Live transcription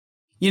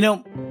You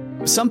know,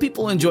 some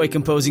people enjoy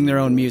composing their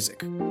own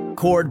music,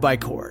 chord by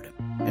chord,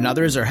 and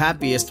others are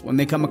happiest when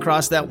they come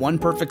across that one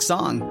perfect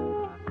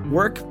song.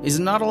 Work is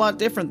not a lot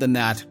different than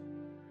that.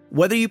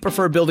 Whether you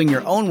prefer building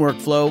your own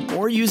workflow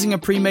or using a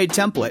pre-made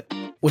template,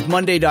 with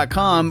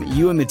Monday.com,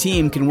 you and the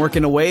team can work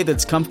in a way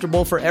that's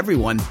comfortable for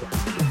everyone.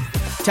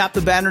 Tap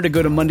the banner to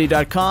go to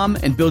Monday.com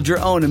and build your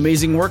own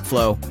amazing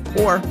workflow,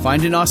 or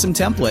find an awesome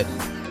template.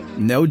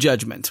 No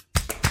judgment.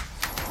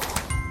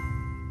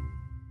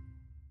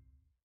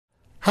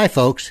 Hi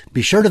folks,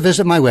 be sure to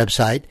visit my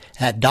website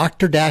at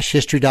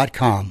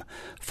dr-history.com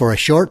for a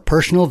short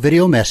personal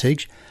video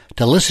message,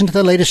 to listen to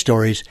the latest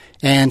stories,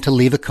 and to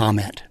leave a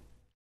comment.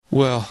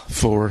 Well,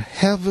 for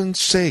heaven's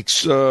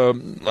sakes,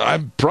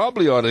 I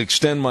probably ought to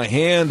extend my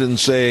hand and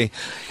say,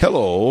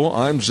 hello,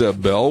 I'm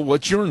Zeb Bell.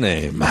 What's your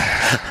name?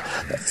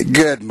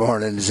 Good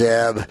morning,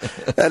 Zeb.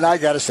 And I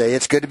got to say,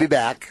 it's good to be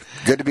back.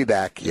 Good to be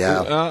back,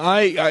 yeah.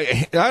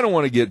 I don't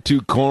want to get too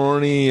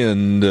corny,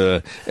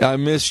 and I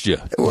missed you.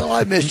 Well,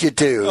 I missed you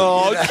too.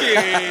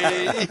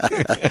 Okay.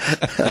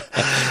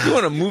 You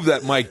want to move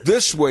that mic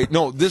this way?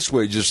 No, this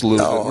way just a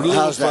little bit. A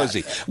little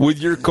fuzzy. That? With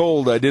your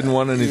cold, I didn't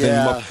want anything.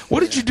 Yeah.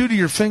 What did you do to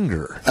your finger?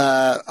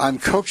 I'm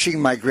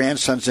coaching my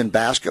grandsons in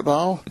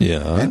basketball.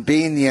 Yeah. And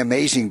being the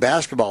amazing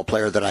basketball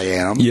player that I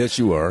am. Yes,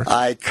 you are.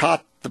 I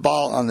caught the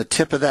ball on the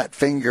tip of that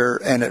finger,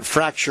 and it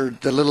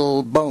fractured the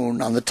little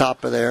bone on the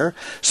top of there.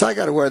 So I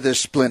got to wear this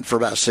splint for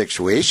about 6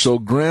 weeks. So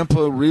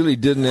Grandpa really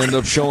didn't end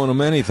up showing him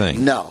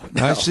anything. No,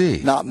 I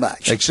see. Not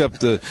much.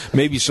 Except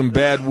maybe some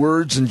bad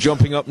words and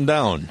jumping up and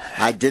down.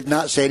 I did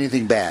not say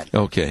anything bad.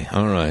 Okay,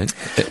 all right.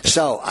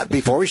 So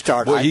before we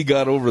start... Well, he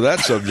got over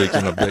that subject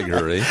in a big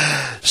hurry.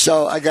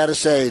 So I got to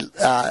say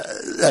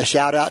a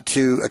shout-out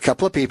to a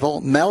couple of people.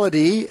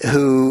 Melody,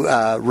 who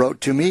wrote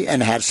to me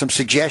and had some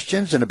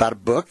suggestions and about a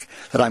book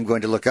that I'm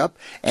going to look up,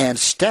 and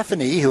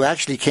Stephanie, who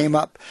actually came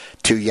up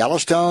to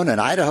Yellowstone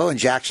and Idaho and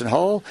Jackson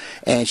Hole,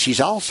 and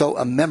she's also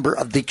a member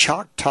of the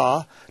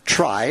Choctaw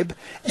tribe,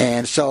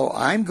 and so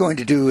I'm going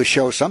to do a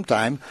show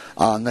sometime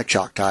on the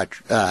Choctaw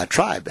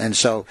tribe. And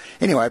so,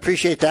 anyway, I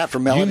appreciate that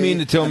from Melody. You mean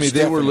to tell me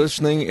Stephanie. They were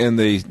listening and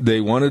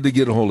they wanted to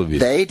get a hold of you?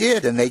 They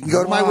did, and they can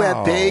go to my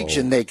webpage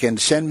and they can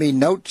send me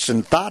notes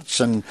and thoughts,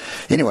 and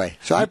anyway,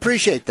 so I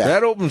appreciate that.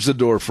 That opens the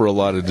door for a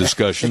lot of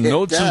discussion,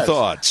 notes and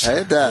thoughts.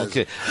 It does.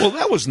 Okay. Well,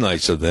 that was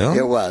nice of them.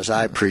 It was.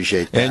 I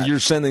appreciate that. And you're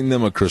sending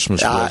them a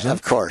Christmas present?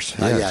 Of course.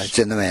 Yes. Yeah, it's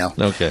in the mail.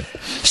 Okay.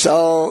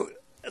 So,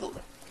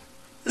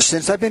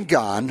 since I've been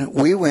gone,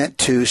 we went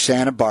to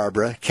Santa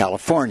Barbara,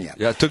 California.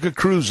 Yeah, I took a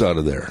cruise out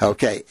of there.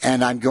 Okay,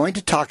 and I'm going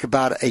to talk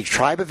about a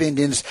tribe of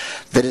Indians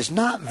that is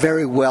not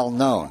very well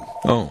known.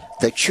 Oh.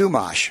 The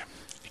Chumash.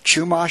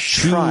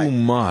 Chumash tribe.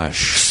 Chumash.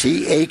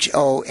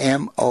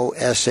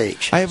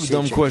 Chomosh. I have a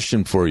dumb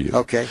question for you.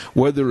 Okay.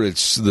 Whether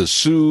it's the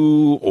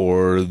Sioux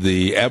or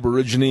the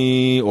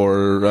Aborigine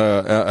or,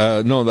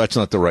 no, that's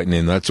not the right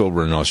name. That's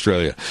over in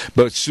Australia.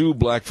 But Sioux,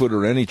 Blackfoot,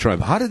 or any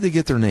tribe, how did they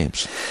get their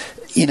names?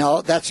 You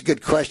know, that's a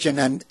good question,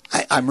 and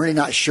I'm really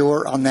not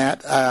sure on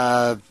that.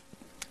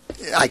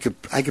 I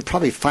could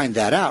probably find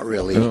that out,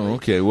 really. Oh,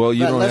 okay. Well,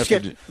 you don't have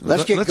to.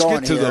 Let's get going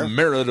Let's get to here. the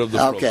merit of the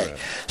program. Okay.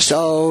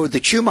 So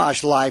the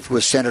Chumash life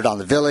was centered on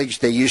the village.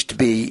 There used to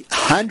be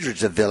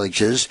hundreds of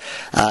villages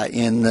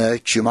in the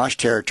Chumash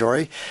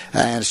territory,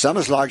 and some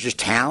as large as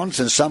towns,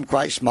 and some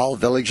quite small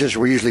villages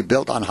were usually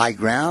built on high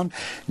ground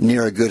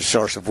near a good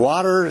source of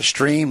water, a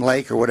stream,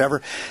 lake, or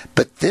whatever.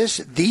 But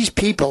these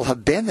people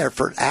have been there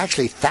for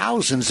actually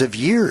thousands of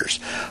years.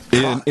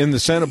 In the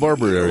Santa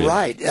Barbara area.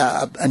 Right,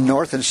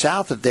 north and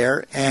south of there,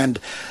 and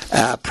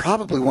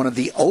probably one of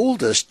the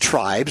oldest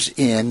tribes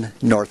in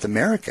North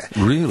America.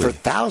 Really? For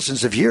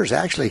thousands of years,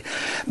 actually.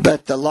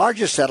 But the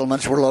largest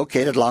settlements were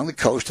located along the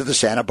coast of the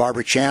Santa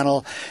Barbara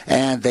Channel,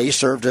 and they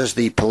served as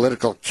the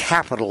political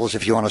capitals,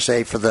 if you want to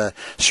say, for the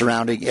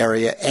surrounding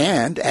area,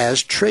 and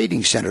as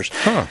trading centers.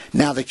 Huh.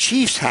 Now, the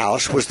chief's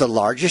house was the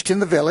largest in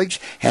the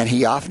village, and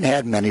he often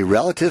had many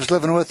relatives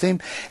living with him,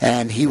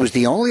 and he was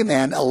the only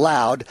man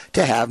allowed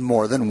to have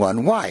more than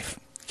one wife.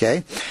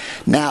 Okay.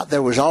 Now,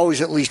 there was always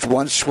at least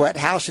one sweat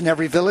house in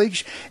every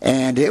village,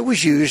 and it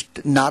was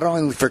used not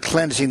only for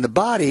cleansing the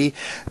body,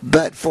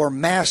 but for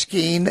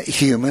masking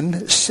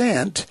human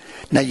scent.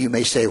 Now, you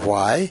may say,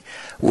 why?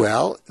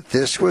 Well,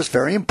 this was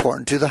very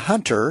important to the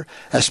hunter,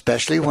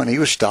 especially when he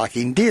was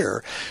stalking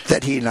deer,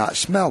 that he not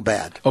smell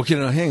bad. Okay,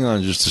 now hang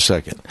on just a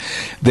second.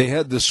 They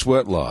had the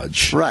sweat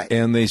lodge. Right.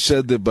 And they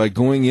said that by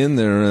going in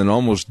there and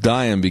almost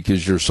dying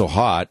because you're so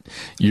hot,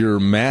 you're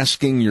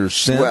masking your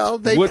scent. Well,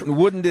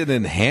 wouldn't it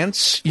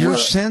enhance your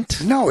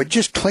scent? No, it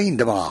just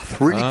cleaned them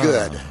off. Really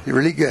good.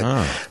 Really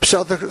good.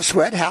 So the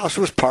sweat house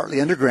was partly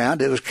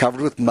underground. It was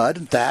covered with mud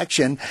and thatch,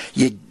 and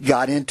you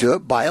got into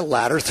it by a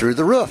ladder through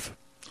the roof.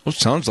 Well,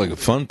 sounds like a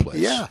fun place.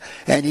 Yeah,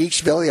 and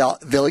each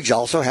village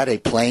also had a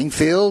playing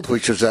field,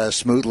 which was a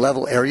smooth,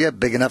 level area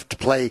big enough to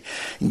play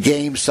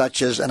games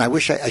such as, and I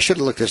wish I should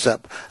have looked this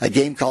up, a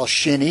game called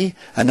Shinny,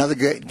 another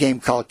game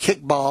called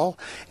Kickball,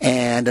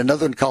 and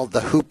another one called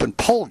the Hoop and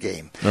Pole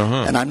game.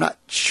 And I'm not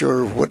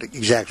sure what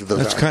exactly those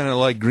are. That's kind of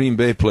like Green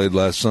Bay played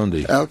last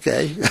Sunday.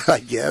 Okay, I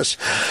guess.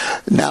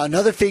 Now,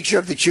 another feature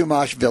of the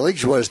Chumash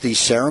village was the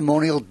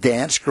ceremonial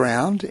dance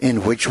ground,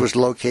 in which was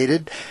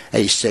located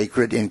a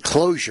sacred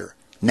enclosure.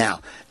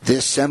 Now,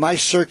 this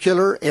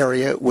semicircular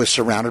area was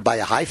surrounded by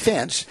a high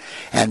fence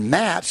and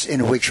mats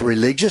in which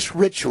religious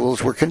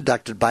rituals were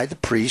conducted by the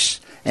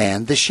priests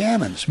and the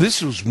shamans.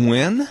 This was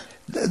when?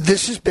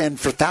 This has been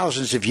for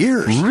thousands of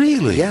years.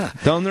 Really? Yeah.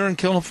 Down there in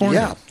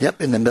California? Yeah.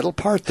 Yep, in the middle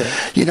part there.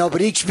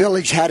 But each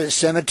village had its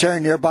cemetery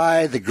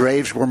nearby. The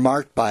graves were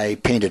marked by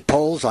painted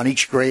poles. On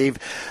each grave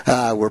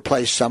were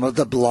placed some of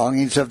the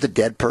belongings of the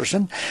dead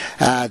person.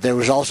 There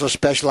was also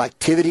special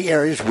activity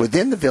areas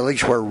within the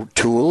village where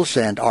tools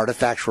and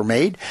artifacts were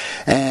made.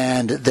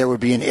 And there would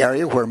be an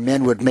area where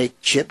men would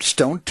make chipped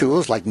stone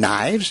tools like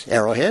knives,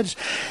 arrowheads.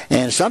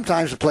 And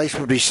sometimes the place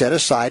would be set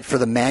aside for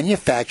the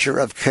manufacture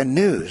of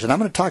canoes. And I'm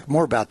going to talk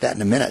more about that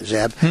in a minute,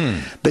 Zeb.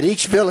 But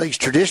each village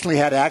traditionally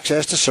had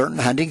access to certain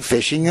hunting,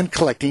 fishing, and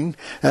collecting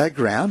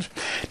grounds.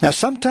 Now,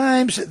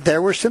 sometimes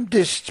there were some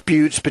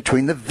disputes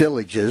between the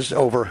villages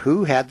over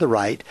who had the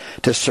right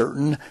to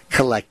certain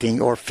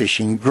collecting or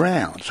fishing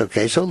grounds.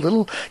 Okay, so a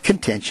little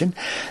contention.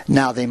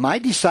 Now, they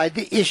might decide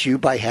the issue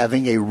by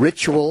having a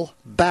ritual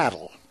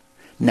battle.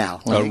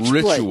 Now,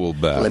 ritual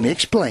battle. Let me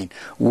explain.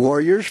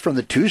 Warriors from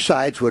the two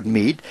sides would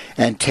meet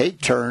and take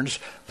turns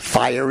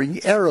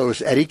firing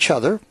arrows at each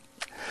other.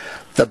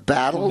 The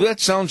battle... That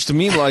sounds to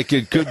me like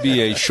it could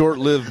be a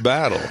short-lived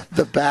battle.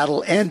 The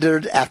battle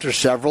ended after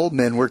several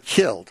men were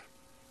killed.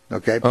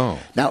 Okay? Oh.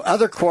 Now,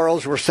 other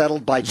quarrels were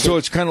settled by... So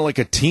it's kind of like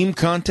a team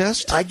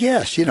contest? I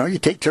guess. You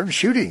take turns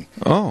shooting.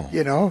 Oh.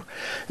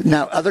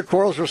 Now, other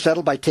quarrels were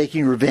settled by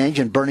taking revenge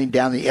and burning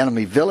down the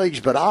enemy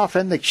village, but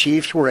often the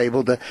chiefs were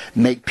able to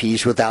make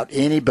peace without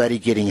anybody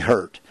getting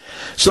hurt.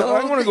 So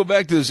I want to go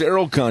back to this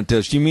arrow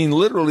contest. You mean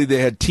literally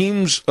they had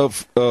teams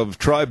of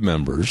tribe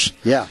members.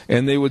 Yeah.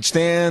 And they would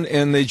stand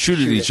and they'd shoot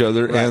at each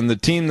other. Right. And the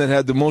team that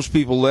had the most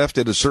people left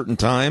at a certain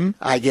time?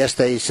 I guess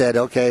they said,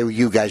 okay,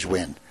 you guys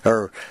win.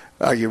 Or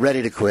are you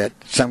ready to quit?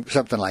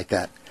 Something like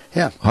that.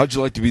 Yeah. How'd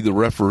you like to be the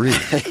referee?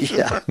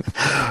 Yeah.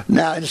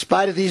 Now, in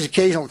spite of these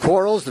occasional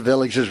quarrels, the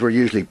villages were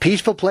usually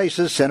peaceful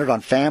places centered on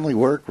family,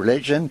 work,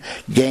 religion,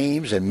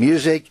 games, and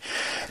music.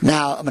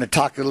 Now, I'm going to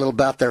talk a little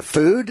about their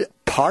food.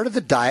 Part of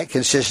the diet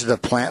consisted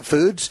of plant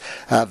foods,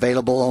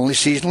 available only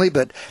seasonally,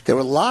 but there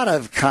were a lot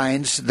of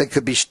kinds that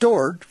could be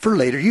stored for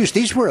later use.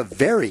 These were a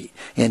very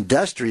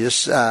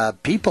industrious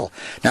people.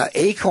 Now,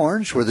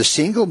 acorns were the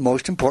single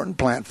most important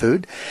plant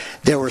food.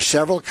 There were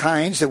several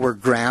kinds that were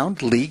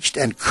ground, leached,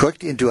 and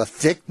cooked into a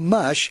thick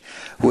mush,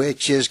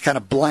 which is kind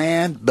of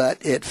bland,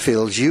 but it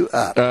fills you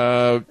up.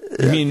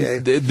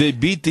 They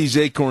beat these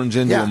acorns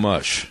into a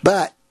mush.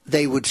 But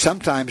they would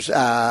sometimes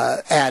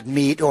add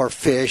meat or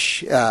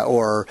fish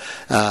or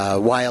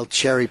wild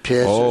cherry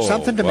pits or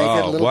something to make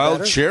it a little wild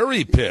better.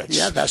 Cherry pits.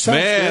 Yeah, that sounds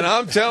good.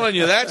 I'm telling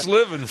you, that's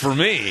living for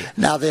me.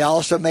 Now, they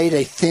also made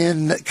a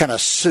thin kind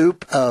of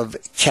soup of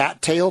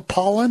cattail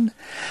pollen.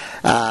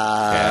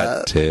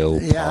 Cattail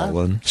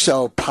pollen.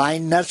 So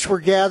pine nuts were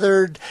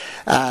gathered,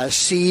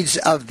 seeds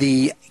of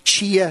the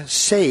chia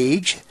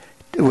sage.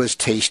 It was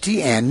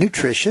tasty and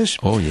nutritious.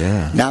 Oh,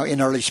 yeah. Now, in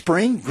early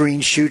spring,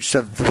 green shoots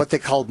of what they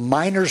called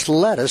miner's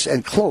lettuce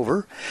and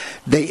clover.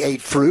 They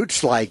ate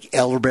fruits like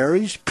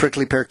elderberries,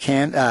 prickly pear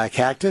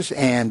cactus,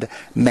 and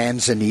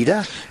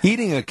manzanita.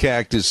 Eating a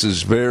cactus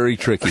is very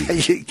tricky.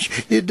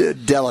 You do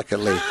it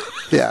delicately,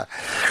 yeah.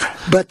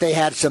 But they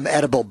had some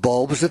edible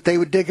bulbs that they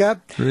would dig up.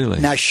 Really?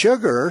 Now,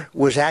 sugar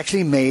was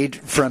actually made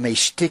from a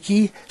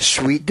sticky,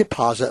 sweet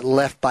deposit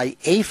left by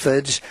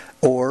aphids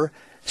or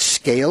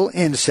scale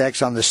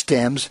insects on the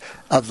stems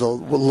of the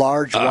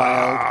large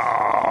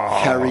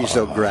wild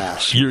carrizo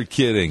grass. You're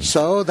kidding.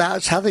 So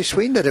that's how they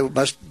sweetened it. It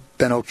must have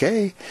been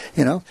okay,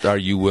 Are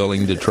you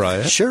willing to try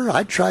it? Sure,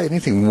 I'd try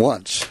anything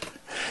once.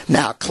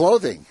 Now,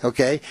 clothing,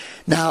 okay?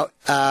 Now,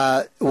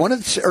 one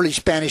of the early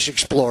Spanish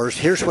explorers,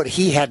 here's what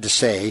he had to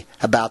say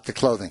about the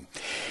clothing.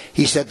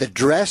 He said the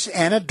dress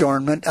and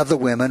adornment of the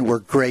women were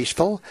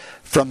graceful.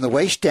 From the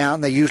waist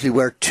down, they usually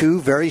wear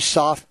two very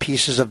soft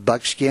pieces of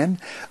buckskin,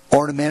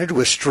 ornamented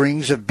with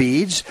strings of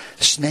beads,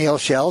 snail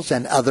shells,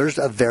 and others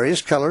of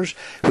various colors,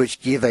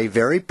 which give a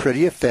very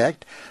pretty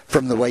effect.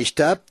 From the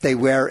waist up, they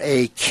wear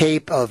a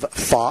cape of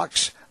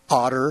fox,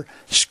 otter,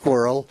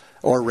 squirrel,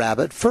 or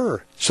rabbit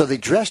fur. So they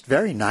dressed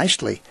very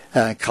nicely,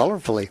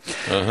 colorfully.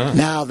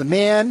 Now, the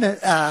men,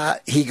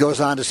 he goes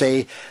on to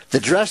say,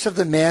 the dress of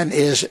the men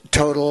is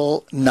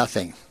total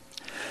nothing.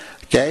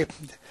 Okay?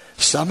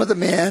 Some of the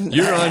men...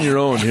 You're on your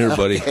own here,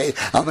 buddy. Okay,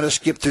 I'm going to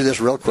skip through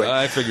this real quick.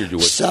 I figured you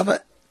would.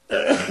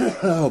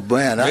 Oh,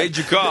 man. Made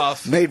you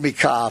cough. Made me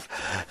cough.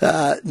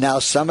 Now,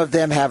 some of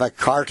them have a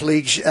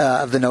cartilage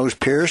of the nose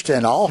pierced,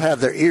 and all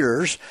have their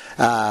ears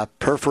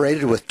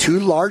perforated with 2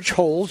 large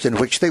holes in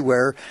which they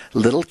wear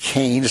little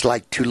canes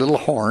like 2 little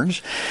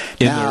horns.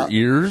 In their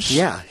ears?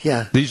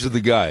 Yeah. These are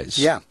the guys.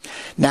 Yeah.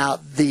 Now,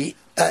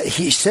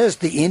 he says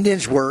the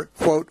Indians were,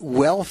 quote,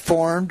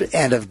 well-formed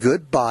and of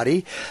good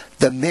body.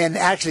 The men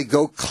actually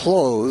go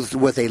clothed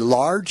with a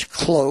large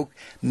cloak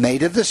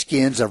made of the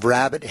skins of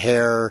rabbit,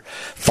 hare,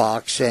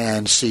 fox,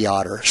 and sea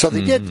otter. So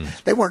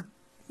they weren't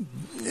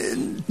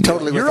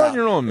totally You're without. on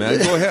your own, man.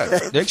 Go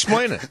ahead.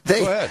 Explain it.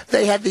 Go ahead.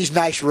 They had these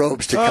nice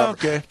robes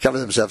to cover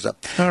themselves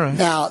up. All right.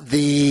 Now,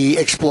 the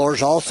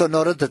explorers also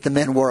noted that the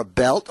men wore a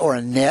belt or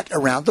a net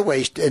around the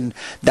waist, and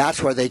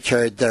that's where they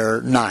carried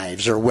their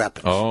knives or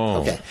weapons.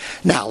 Oh. Okay.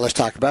 Now, let's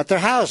talk about their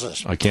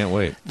houses. I can't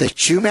wait. The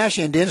Chumash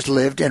Indians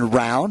lived in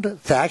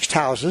round, thatched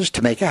houses.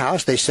 To make a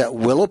house, they set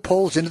willow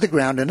poles into the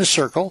ground in a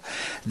circle.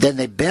 Then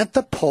they bent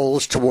the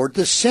poles toward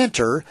the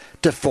center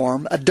to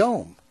form a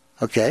dome.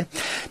 Okay.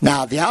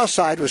 Now, the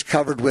outside was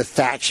covered with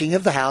thatching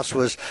of the house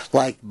was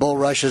like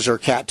bulrushes or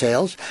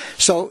cattails.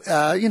 So,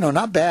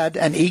 not bad.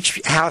 And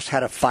each house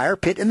had a fire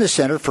pit in the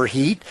center for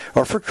heat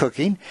or for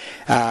cooking.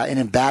 And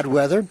in bad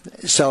weather,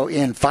 so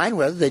in fine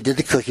weather, they did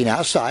the cooking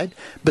outside,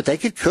 but they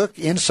could cook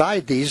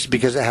inside these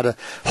because it had a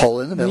hole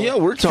in the middle. Yeah,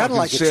 we're talking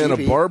like Santa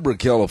Barbara,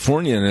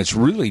 California, and it's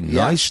really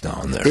nice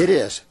down there. It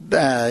is.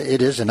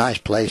 It is a nice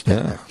place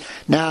down there.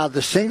 Now,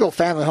 the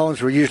single-family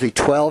homes were usually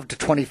 12 to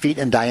 20 feet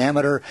in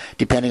diameter,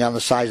 depending on the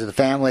size of the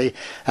family.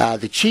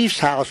 The chief's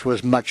house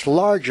was much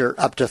larger,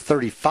 up to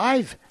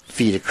 35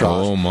 feet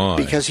across. Oh, my.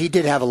 Because he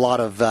did have a lot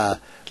of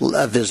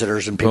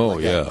visitors and people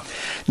like that.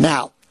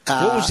 Now,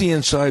 what was the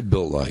inside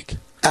built like?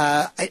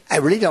 I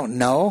really don't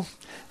know.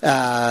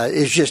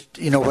 It's just,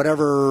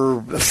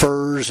 whatever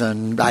furs,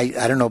 and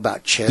I don't know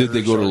about chairs. Did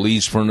they go to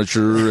Lee's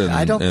Furniture?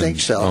 I don't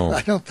think so. Oh.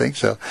 I don't think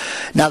so.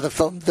 Now,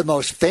 the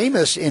most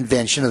famous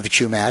invention of the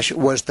Chumash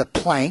was the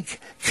plank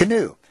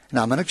canoe.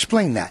 Now, I'm going to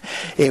explain that.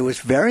 It was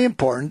very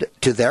important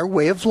to their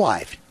way of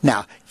life.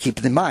 Now,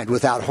 keep in mind,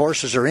 without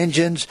horses or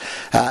engines,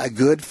 a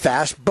good,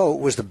 fast boat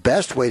was the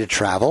best way to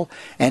travel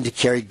and to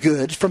carry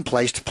goods from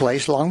place to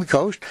place along the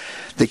coast.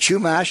 The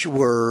Chumash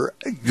were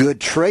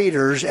good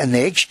traders, and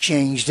they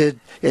exchanged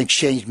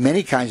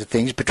many kinds of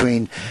things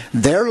between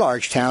their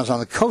large towns on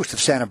the coast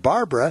of Santa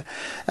Barbara.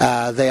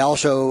 They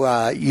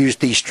also used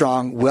these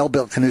strong,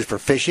 well-built canoes for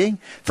fishing,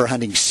 for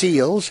hunting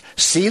seals,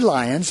 sea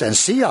lions, and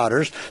sea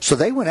otters. So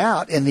they went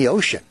out in the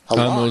ocean a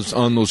lot.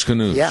 On those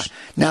canoes. Yeah.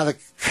 Now, the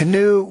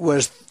canoe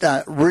was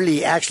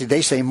really, actually,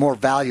 they say more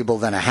valuable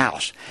than a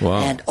house.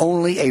 Wow. And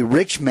only a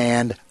rich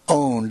man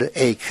owned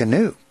a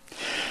canoe.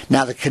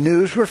 Now, the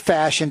canoes were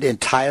fashioned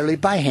entirely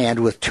by hand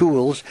with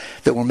tools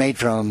that were made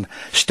from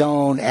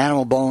stone,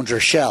 animal bones, or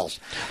shells.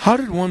 How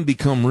did one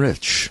become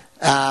rich?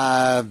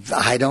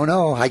 I don't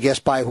know. I guess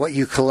by what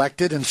you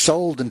collected and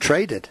sold and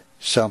traded.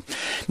 So,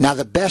 now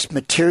the best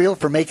material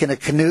for making a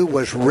canoe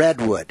was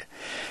redwood.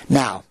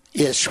 Now,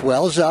 it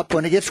swells up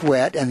when it gets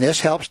wet, and this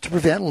helps to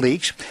prevent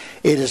leaks.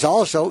 It is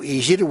also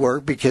easy to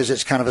work because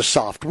it's kind of a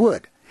soft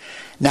wood.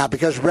 Now,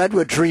 because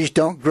redwood trees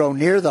don't grow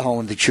near the home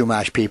of the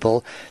Chumash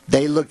people,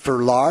 they looked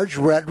for large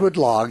redwood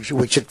logs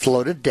which had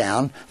floated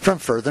down from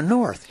further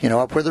north,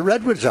 up where the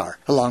redwoods are,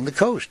 along the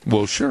coast.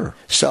 Well, sure.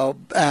 So,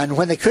 and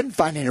when they couldn't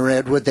find any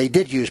redwood, they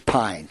did use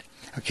pine.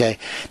 Okay.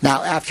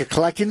 Now, after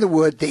collecting the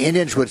wood, the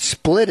Indians would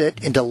split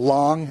it into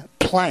long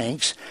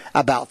planks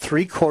about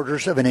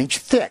 3/4 of an inch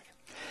thick.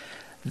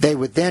 They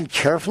would then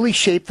carefully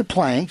shape the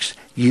planks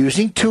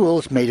using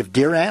tools made of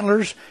deer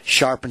antlers,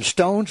 sharpened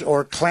stones,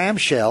 or clam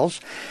shells.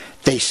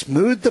 They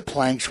smoothed the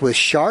planks with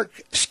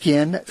shark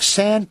skin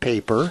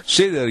sandpaper.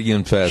 Say that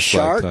again fast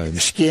 5 times.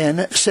 Shark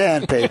skin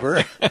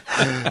sandpaper,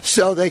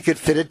 so they could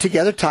fit it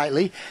together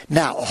tightly.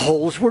 Now,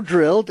 holes were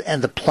drilled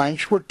and the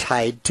planks were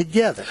tied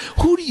together.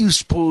 Who do you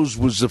suppose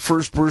was the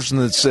first person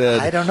that said,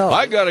 I don't know.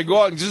 I got to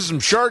go out and get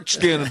some shark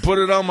skin and put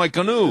it on my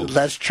canoe?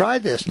 Let's try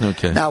this.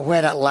 Okay. Now,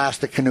 when at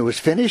last the canoe was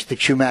finished, the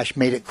Chumash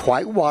made it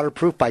quite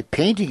waterproof by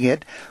painting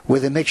it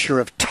with a mixture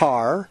of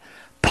tar,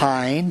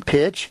 pine,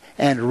 pitch,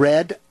 and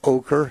red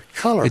ochre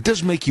color. It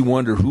does make you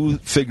wonder who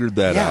figured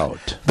that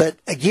out. But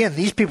again,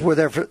 these people were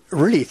there for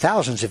really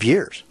thousands of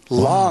years.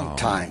 Long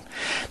time.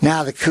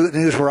 Now, the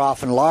canoes were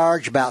often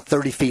large, about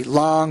 30 feet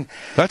long.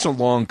 That's a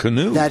long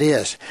canoe. That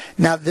is.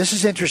 Now, this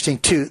is interesting,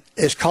 too.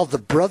 It's called the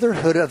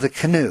Brotherhood of the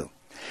Canoe.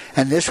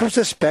 And this was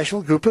a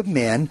special group of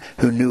men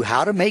who knew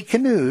how to make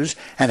canoes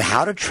and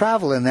how to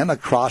travel in them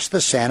across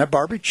the Santa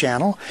Barbara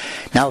Channel.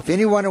 Now, if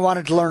anyone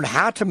wanted to learn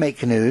how to make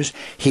canoes,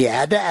 he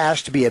had to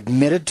ask to be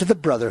admitted to the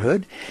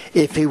Brotherhood.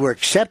 If he were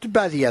accepted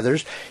by the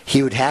others,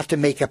 he would have to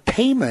make a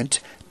payment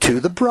to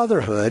the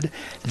Brotherhood.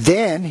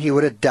 Then they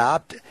would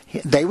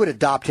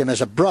adopt him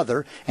as a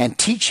brother and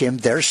teach him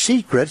their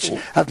secrets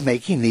of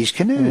making these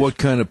canoes. What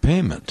kind of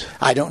payment?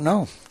 I don't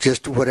know.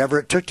 Just whatever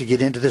it took to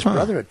get into this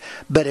Brotherhood.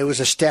 But it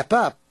was a step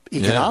up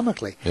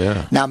economically.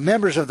 Yeah. Now,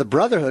 members of the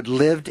Brotherhood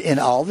lived in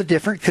all the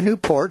different canoe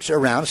ports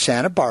around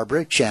Santa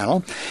Barbara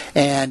Channel,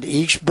 and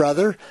each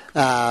brother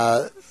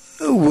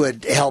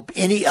would help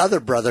any other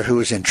brother who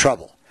was in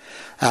trouble.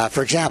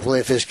 For example,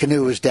 if his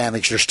canoe was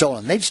damaged or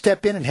stolen, they'd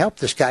step in and help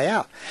this guy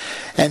out.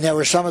 And there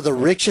were some of the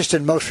richest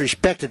and most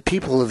respected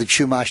people of the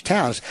Chumash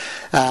towns.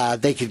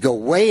 They could go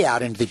way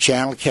out into the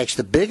channel, catch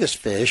the biggest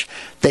fish.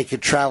 They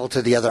could travel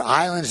to the other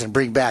islands and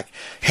bring back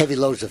heavy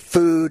loads of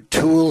food,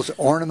 tools,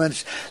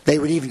 ornaments. They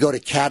would even go to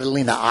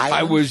Catalina Island.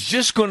 I was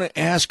just going to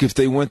ask if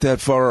they went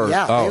that far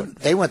out.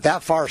 They went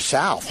that far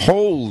south.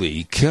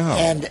 Holy cow.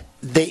 And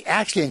they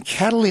actually, in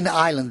Catalina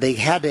Island, they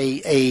had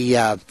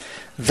a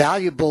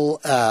valuable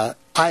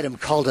item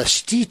called a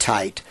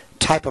steatite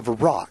type of a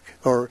rock,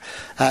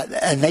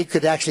 and they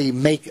could actually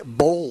make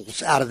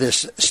bowls out of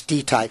this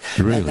steatite.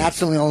 Really? And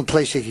that's the only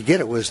place you could get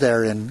it was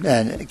there in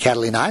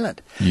Catalina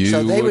Island. You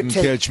so they wouldn't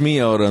catch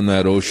me out on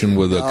that ocean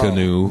with a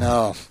canoe.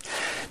 No.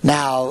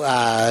 Now,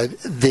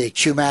 the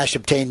Chumash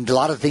obtained a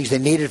lot of things they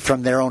needed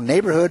from their own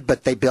neighborhood,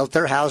 but they built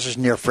their houses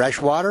near fresh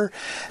water,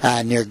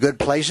 near good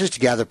places to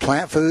gather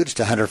plant foods,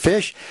 to hunt or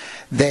fish.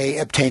 They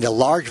obtained a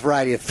large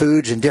variety of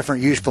foods and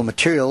different useful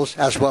materials,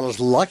 as well as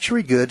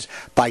luxury goods,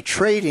 by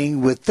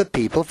trading with the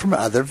people from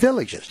other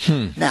villages.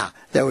 Now,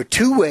 there were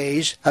two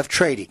ways of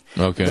trading.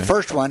 Okay. The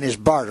first one is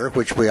barter,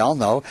 which we all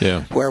know,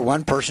 where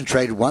one person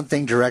traded one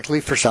thing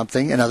directly for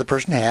something another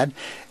person had,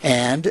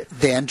 and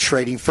then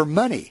trading for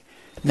money.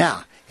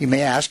 Now, you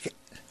may ask,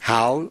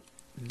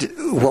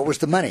 what was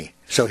the money?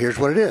 So here's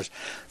what it is.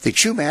 The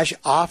Chumash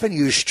often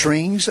used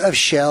strings of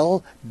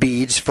shell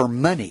beads for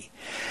money.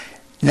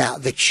 Now,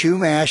 the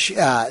Chumash,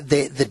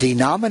 the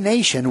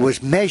denomination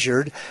was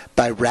measured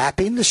by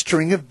wrapping the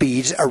string of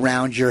beads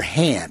around your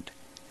hand.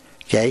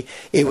 Okay?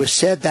 It was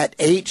said that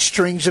 8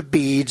 strings of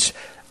beads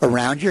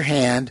around your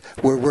hand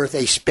were worth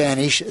a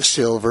Spanish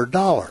silver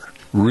dollar.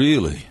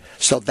 Really?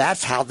 So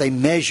that's how they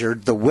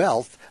measured the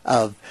wealth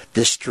of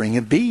this string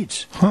of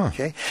beads.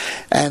 Okay,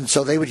 and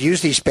so they would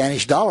use these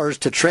Spanish dollars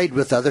to trade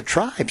with other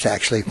tribes,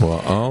 actually.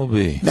 Well, I'll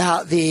be.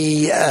 Now,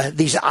 these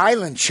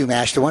island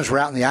Chumash, the ones who were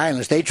out in the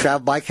islands, they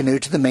traveled by canoe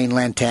to the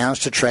mainland towns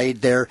to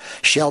trade their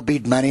shell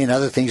bead money and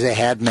other things they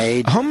had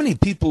made. How many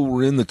people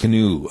were in the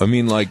canoe? I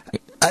mean, like...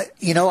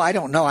 I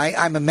don't know.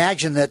 I'm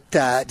imagine that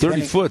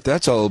 30 foot,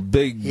 that's a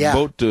big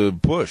boat to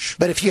push.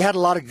 But if you had a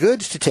lot of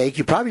goods to take,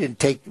 you probably didn't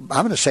take, I'm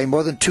going to say,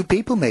 more than 2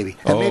 people maybe.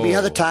 And maybe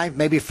other times,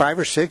 maybe 5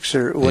 or 6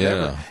 or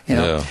whatever.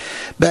 Yeah.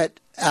 But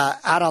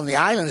out on the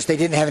islands, they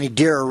didn't have any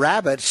deer or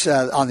rabbits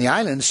on the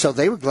islands, so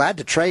they were glad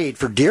to trade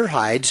for deer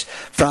hides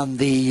from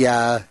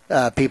the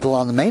people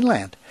on the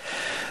mainland.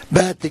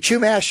 But the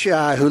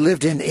Chumash who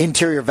lived in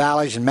interior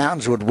valleys and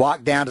mountains would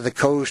walk down to the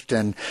coast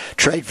and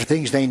trade for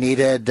things they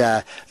needed.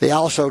 They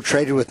also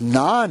traded with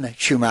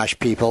non-Chumash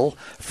people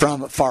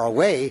from far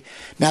away.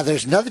 Now,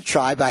 there's another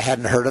tribe I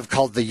hadn't heard of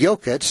called the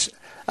Yokuts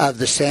of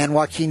the San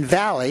Joaquin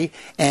Valley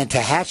and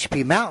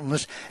Tehachapi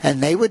Mountains,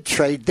 and they would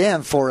trade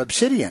them for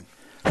obsidian,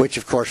 which,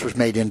 of course, was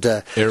made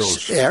into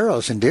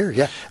arrows and deer.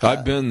 Yeah,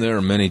 I've been there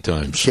many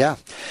times. Yeah.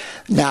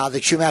 Now, the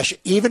Chumash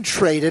even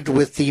traded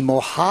with the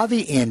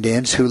Mojave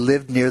Indians who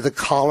lived near the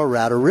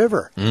Colorado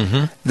River.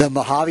 Mm-hmm. The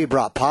Mojave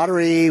brought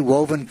pottery,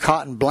 woven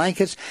cotton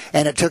blankets,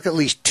 and it took at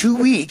least 2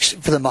 weeks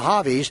for the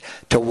Mojaves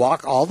to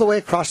walk all the way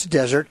across the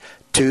desert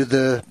to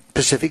the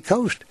Pacific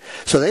coast.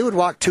 So they would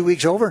walk 2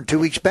 weeks over and 2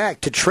 weeks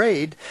back to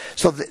trade.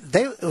 So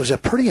it was a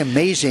pretty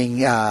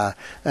amazing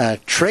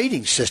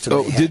trading system.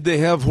 Oh, did they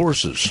have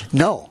horses?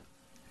 No.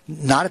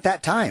 Not at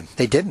that time.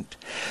 They didn't.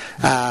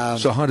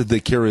 So how did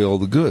they carry all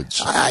the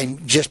goods?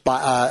 Just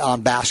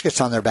on baskets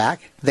on their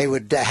back. They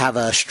would have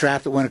a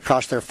strap that went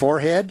across their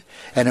forehead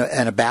and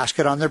a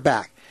basket on their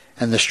back.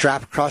 And the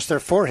strap across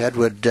their forehead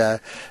would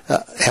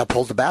help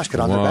hold the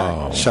basket on their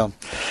back. So,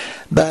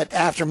 but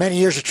after many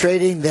years of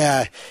trading,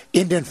 the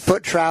Indian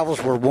foot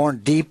travels were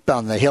worn deep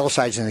on the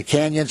hillsides and the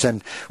canyons.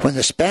 And when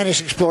the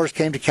Spanish explorers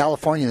came to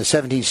California in the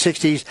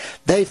 1760s,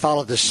 they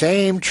followed the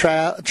same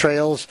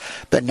trails,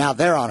 but now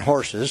they're on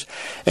horses.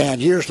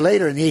 And years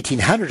later, in the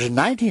 1800s and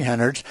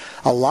 1900s,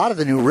 a lot of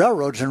the new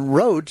railroads and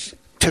roads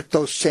took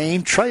those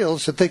same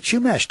trails that the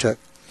Chumash took.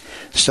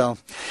 So,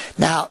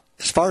 now,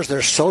 as far as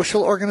their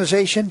social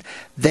organization,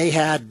 they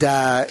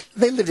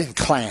lived in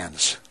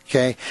clans,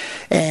 okay?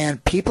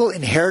 And people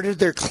inherited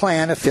their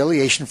clan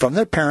affiliation from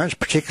their parents,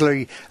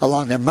 particularly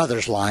along their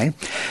mother's line.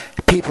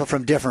 People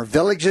from different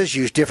villages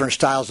used different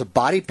styles of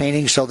body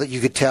painting so that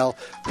you could tell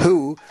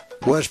who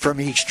was from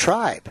each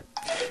tribe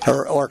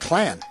or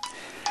clan.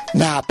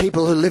 Now,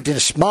 people who lived in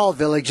small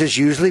villages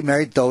usually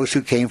married those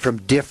who came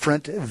from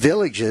different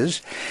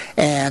villages,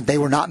 and they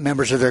were not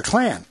members of their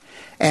clan.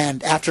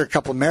 And after a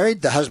couple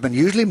married, the husband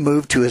usually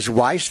moved to his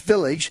wife's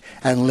village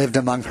and lived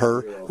among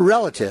her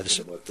relatives.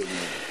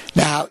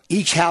 Now,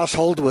 each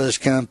household was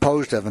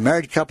composed of a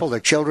married couple, their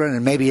children,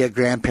 and maybe a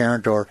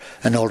grandparent or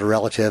an older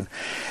relative.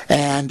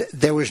 And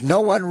there was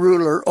no one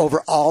ruler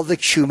over all the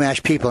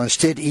Chumash people.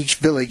 Instead, each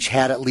village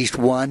had at least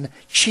one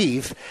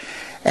chief,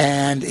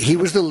 and he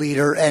was the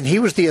leader, and he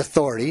was the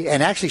authority.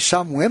 And actually,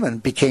 some women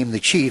became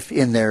the chief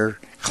in their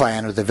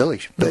clan or the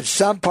village. But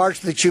some parts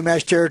of the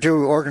Chumash territory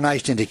were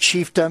organized into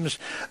chiefdoms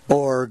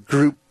or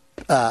group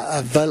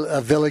of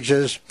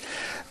villages.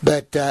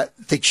 But the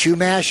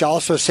Chumash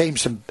also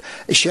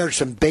shared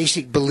some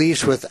basic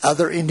beliefs with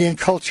other Indian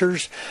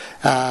cultures.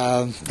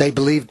 They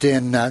believed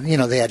in,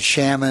 they had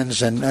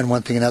shamans and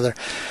one thing and another.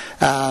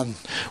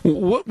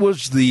 What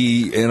was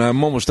and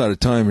I'm almost out of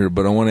time here,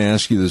 but I want to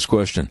ask you this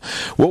question.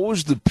 What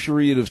was the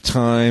period of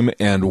time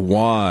and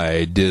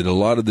why did a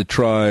lot of the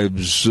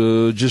tribes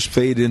just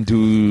fade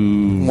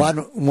into...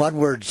 One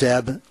word,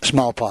 Zeb,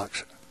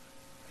 smallpox.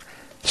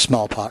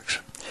 Smallpox.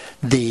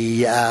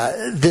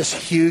 This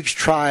huge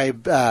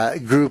tribe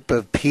group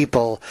of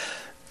people,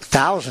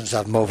 thousands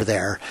of them over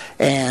there,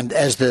 and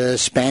as the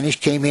Spanish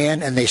came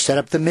in and they set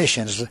up the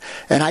missions,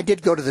 and I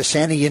did go to the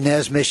Santa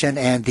Ynez mission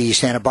and the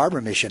Santa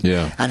Barbara mission,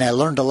 and I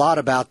learned a lot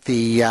about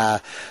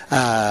the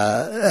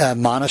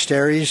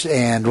monasteries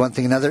and one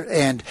thing and another,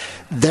 and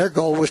their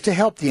goal was to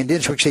help the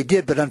Indians, which they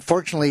did, but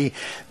unfortunately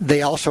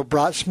they also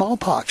brought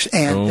smallpox,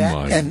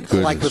 and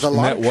like with a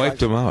lot of that wiped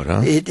them out,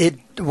 huh?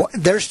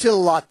 There's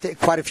still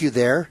quite a few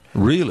there.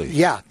 Really?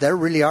 Yeah, there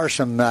really are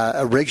some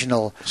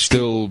original.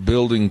 Still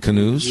building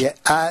canoes? Yeah,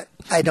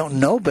 I don't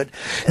know, but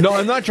no,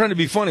 I'm not trying to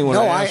be funny when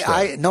I ask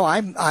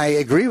that. I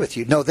agree with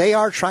you. No, they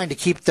are trying to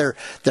keep their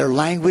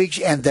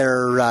language and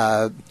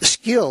their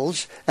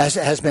skills as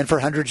it has been for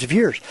hundreds of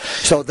years.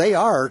 So they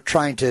are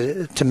trying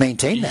to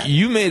maintain that.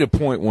 You made a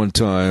point one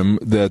time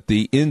that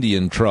the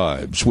Indian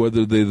tribes,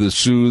 whether they're the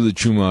Sioux, the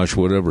Chumash,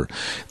 whatever,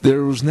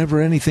 there was never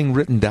anything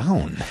written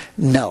down.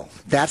 No,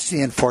 that's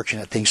the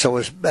unfortunate thing. So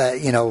it was,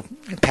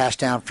 passed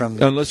down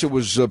from... Unless it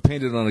was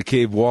painted on a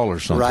cave wall or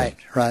something.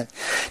 Right.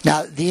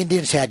 Now, the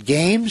Indians had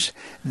games.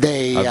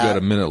 I've got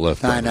a minute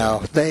left. I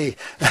know.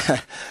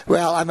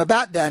 Well, I'm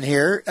about done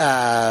here,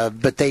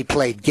 but they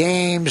played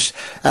games.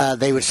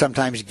 They would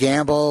sometimes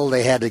gamble.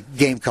 They had a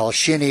game called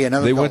shinny.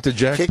 They went to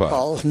jackpot.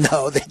 Kickball.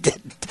 No, they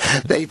didn't.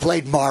 They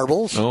played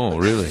marbles. Oh,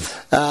 really?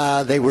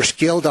 They were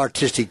skilled,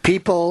 artistic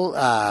people.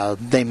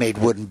 They made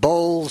wooden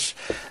bowls.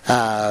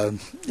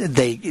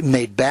 They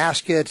made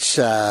baskets.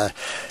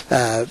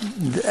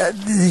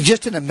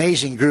 Just an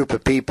amazing group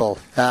of people.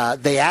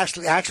 They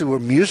actually were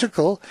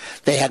musical.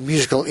 They had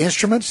musical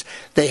instruments.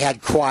 They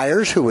had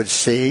choirs who would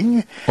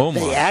sing. Oh,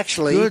 my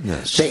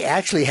goodness. They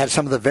actually had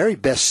some of the very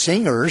best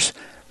singers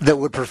that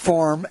would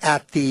perform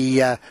at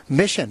the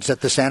missions,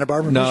 at the Santa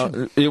Barbara mission.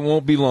 Now, it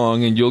won't be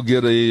long, and you'll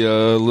get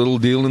a little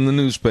deal in the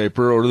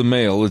newspaper or the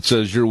mail that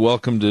says you're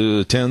welcome to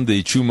attend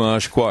the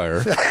Chumash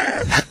choir.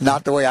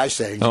 Not the way I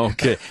sing.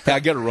 Okay. I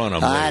got to run.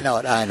 I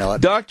know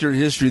it. Doctor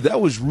History, that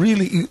was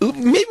really...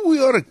 Maybe we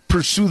ought to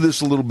pursue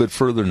this a little bit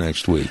further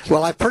next week.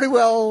 Well, I pretty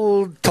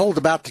well told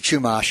about the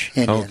Chumash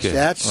Indians. Okay.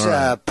 That's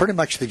pretty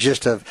much the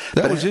gist of...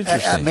 That was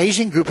interesting. An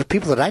amazing group of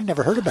people that I'd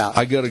never heard about.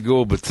 I got to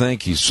go, but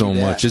thank you so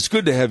much. It's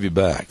good to have you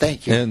back.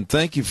 Thank you. And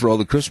thank you for all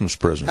the Christmas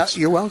presents.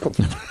 You're welcome.